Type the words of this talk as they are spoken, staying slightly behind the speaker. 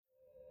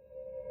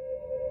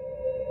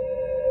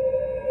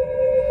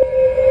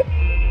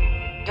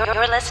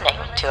You're listening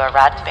to a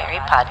Roddenberry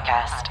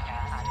podcast.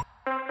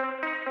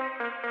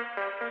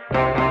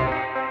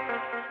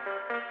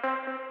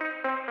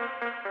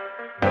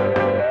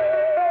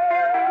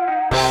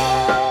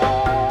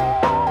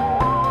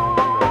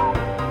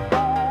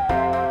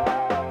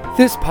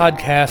 This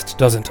podcast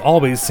doesn't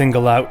always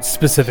single out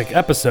specific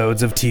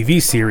episodes of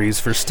TV series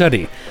for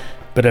study,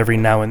 but every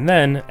now and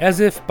then,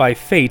 as if by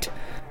fate,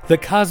 the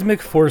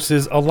cosmic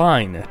forces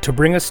align to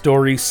bring a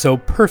story so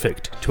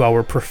perfect to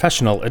our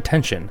professional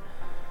attention.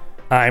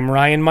 I'm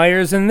Ryan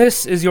Myers, and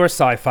this is your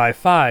Sci-Fi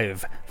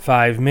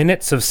 5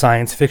 minutes of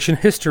science fiction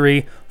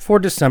history for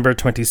December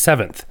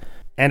 27th.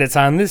 And it's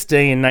on this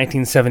day in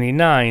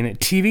 1979,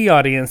 TV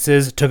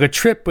audiences took a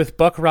trip with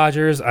Buck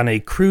Rogers on a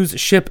cruise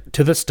ship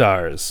to the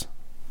stars.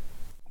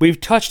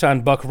 We've touched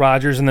on Buck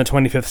Rogers in the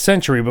 25th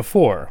century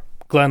before,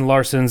 Glenn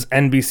Larson's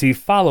NBC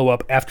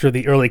follow-up after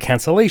the early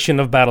cancellation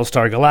of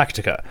Battlestar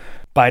Galactica.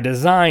 By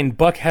design,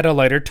 Buck had a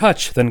lighter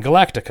touch than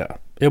Galactica.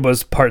 It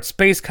was part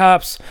space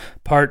cops,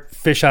 part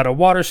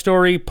fish-out-of-water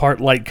story, part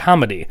light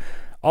comedy,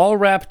 all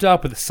wrapped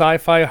up with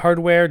sci-fi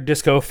hardware,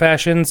 disco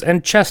fashions,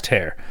 and chest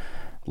hair.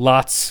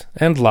 Lots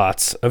and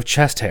lots of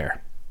chest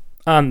hair.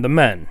 On the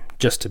men,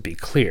 just to be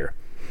clear.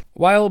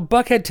 While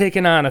Buck had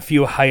taken on a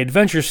few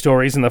high-adventure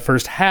stories in the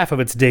first half of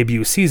its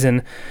debut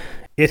season,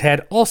 it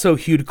had also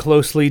hewed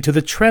closely to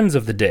the trends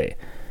of the day.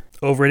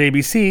 Over at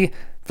ABC,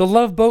 The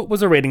Love Boat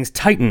was a ratings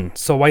titan,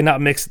 so why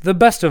not mix the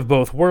best of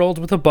both worlds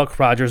with a Buck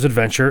Rogers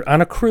adventure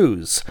on a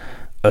cruise?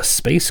 A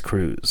space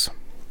cruise.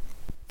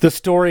 The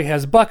story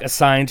has Buck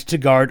assigned to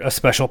guard a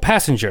special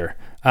passenger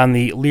on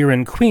the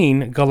Lyran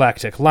Queen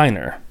galactic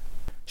liner.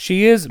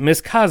 She is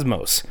Miss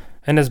Cosmos,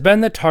 and has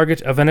been the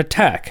target of an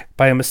attack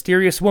by a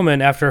mysterious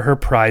woman after her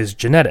prized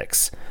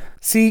genetics.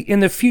 See,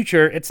 in the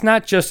future, it's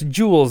not just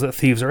jewels that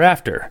thieves are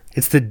after.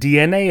 It's the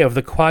DNA of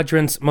the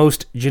quadrant's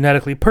most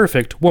genetically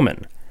perfect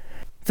woman.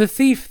 The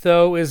thief,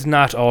 though, is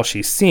not all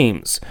she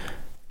seems.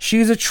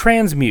 She's a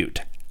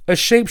transmute, a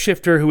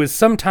shapeshifter who is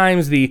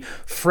sometimes the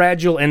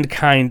fragile and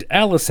kind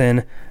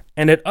Allison,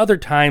 and at other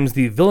times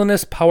the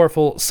villainous,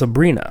 powerful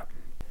Sabrina.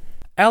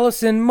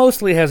 Allison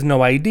mostly has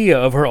no idea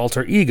of her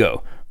alter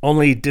ego,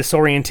 only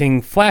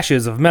disorienting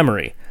flashes of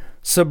memory.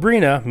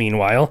 Sabrina,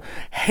 meanwhile,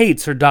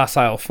 hates her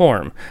docile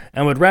form,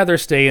 and would rather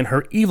stay in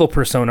her evil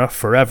persona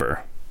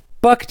forever.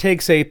 Buck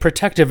takes a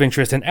protective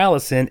interest in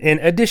Allison in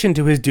addition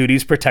to his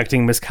duties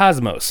protecting Miss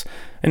Cosmos,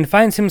 and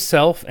finds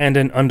himself and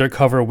an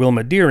undercover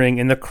Wilma Deering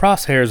in the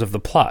crosshairs of the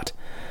plot.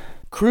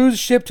 Cruise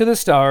Ship to the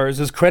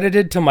Stars is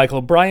credited to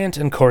Michael Bryant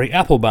and Corey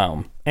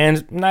Applebaum,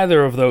 and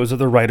neither of those are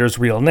the writers'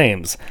 real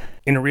names.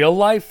 In real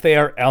life, they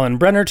are Alan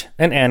Brennert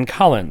and Ann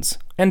Collins,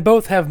 and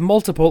both have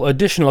multiple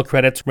additional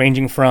credits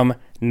ranging from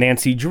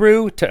Nancy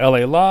Drew to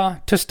L.A. Law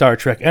to Star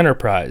Trek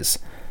Enterprise.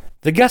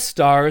 The guest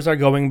stars are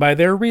going by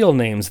their real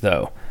names,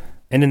 though,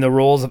 and in the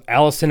roles of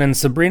Allison and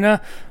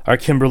Sabrina are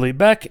Kimberly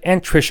Beck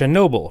and Tricia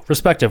Noble,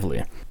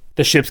 respectively.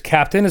 The ship's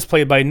captain is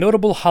played by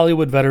notable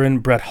Hollywood veteran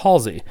Brett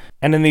Halsey,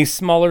 and in the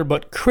smaller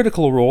but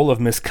critical role of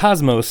Miss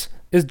Cosmos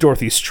is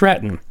Dorothy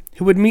Stratton,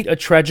 who would meet a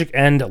tragic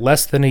end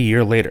less than a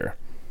year later.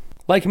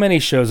 Like many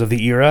shows of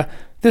the era,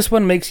 this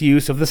one makes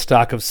use of the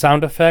stock of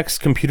sound effects,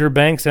 computer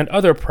banks, and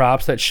other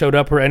props that showed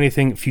up where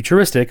anything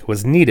futuristic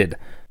was needed.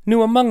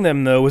 New among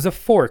them, though, is a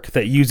fork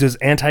that uses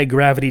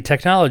anti-gravity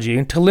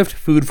technology to lift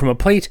food from a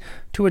plate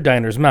to a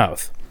diner's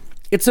mouth.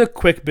 It's a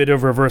quick bit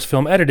of reverse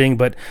film editing,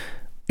 but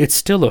it's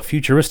still a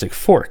futuristic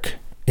fork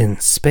in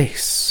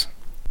space.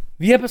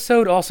 The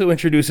episode also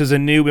introduces a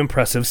new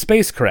impressive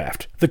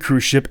spacecraft, the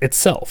cruise ship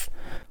itself,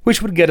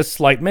 which would get a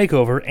slight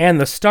makeover and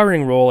the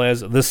starring role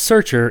as the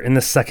Searcher in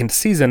the second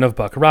season of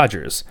Buck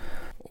Rogers.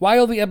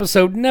 While the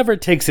episode never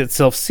takes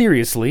itself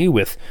seriously,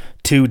 with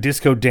 2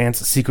 disco dance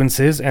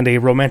sequences and a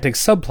romantic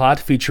subplot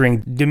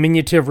featuring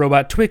diminutive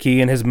robot Twiki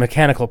and his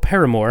mechanical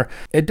paramour,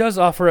 it does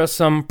offer us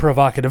some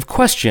provocative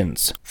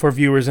questions for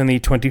viewers in the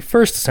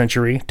 21st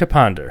century to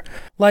ponder.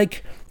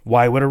 Like,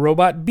 why would a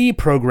robot be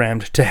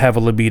programmed to have a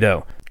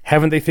libido?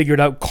 Haven't they figured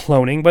out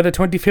cloning by the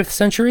 25th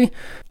century?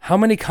 How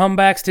many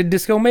comebacks did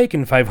disco make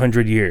in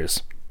 500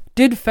 years?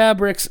 Did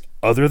fabrics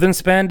other than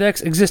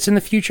spandex exist in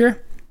the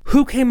future?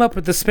 Who came up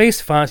with the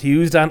space font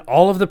used on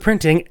all of the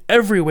printing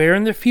everywhere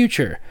in the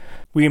future?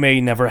 We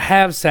may never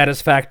have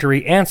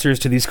satisfactory answers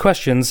to these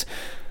questions,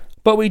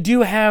 but we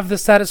do have the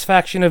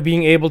satisfaction of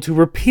being able to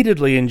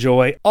repeatedly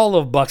enjoy all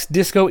of Buck's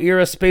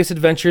disco-era space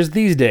adventures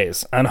these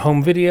days on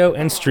home video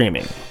and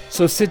streaming.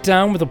 So sit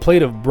down with a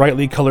plate of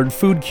brightly colored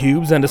food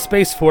cubes and a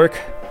space fork,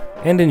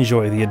 and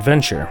enjoy the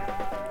adventure.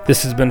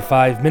 This has been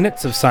 5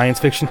 minutes of science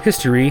fiction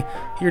history,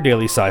 your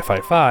daily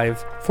Sci-Fi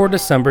 5 for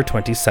December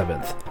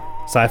 27th.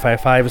 Sci-Fi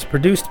 5 is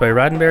produced by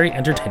Roddenberry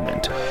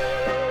Entertainment.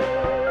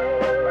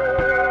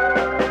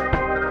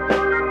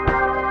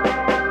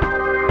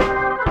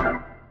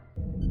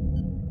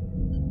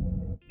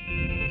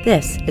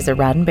 This is a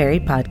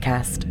Roddenberry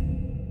podcast.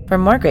 For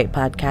more great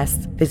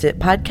podcasts, visit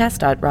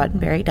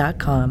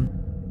podcast.roddenberry.com.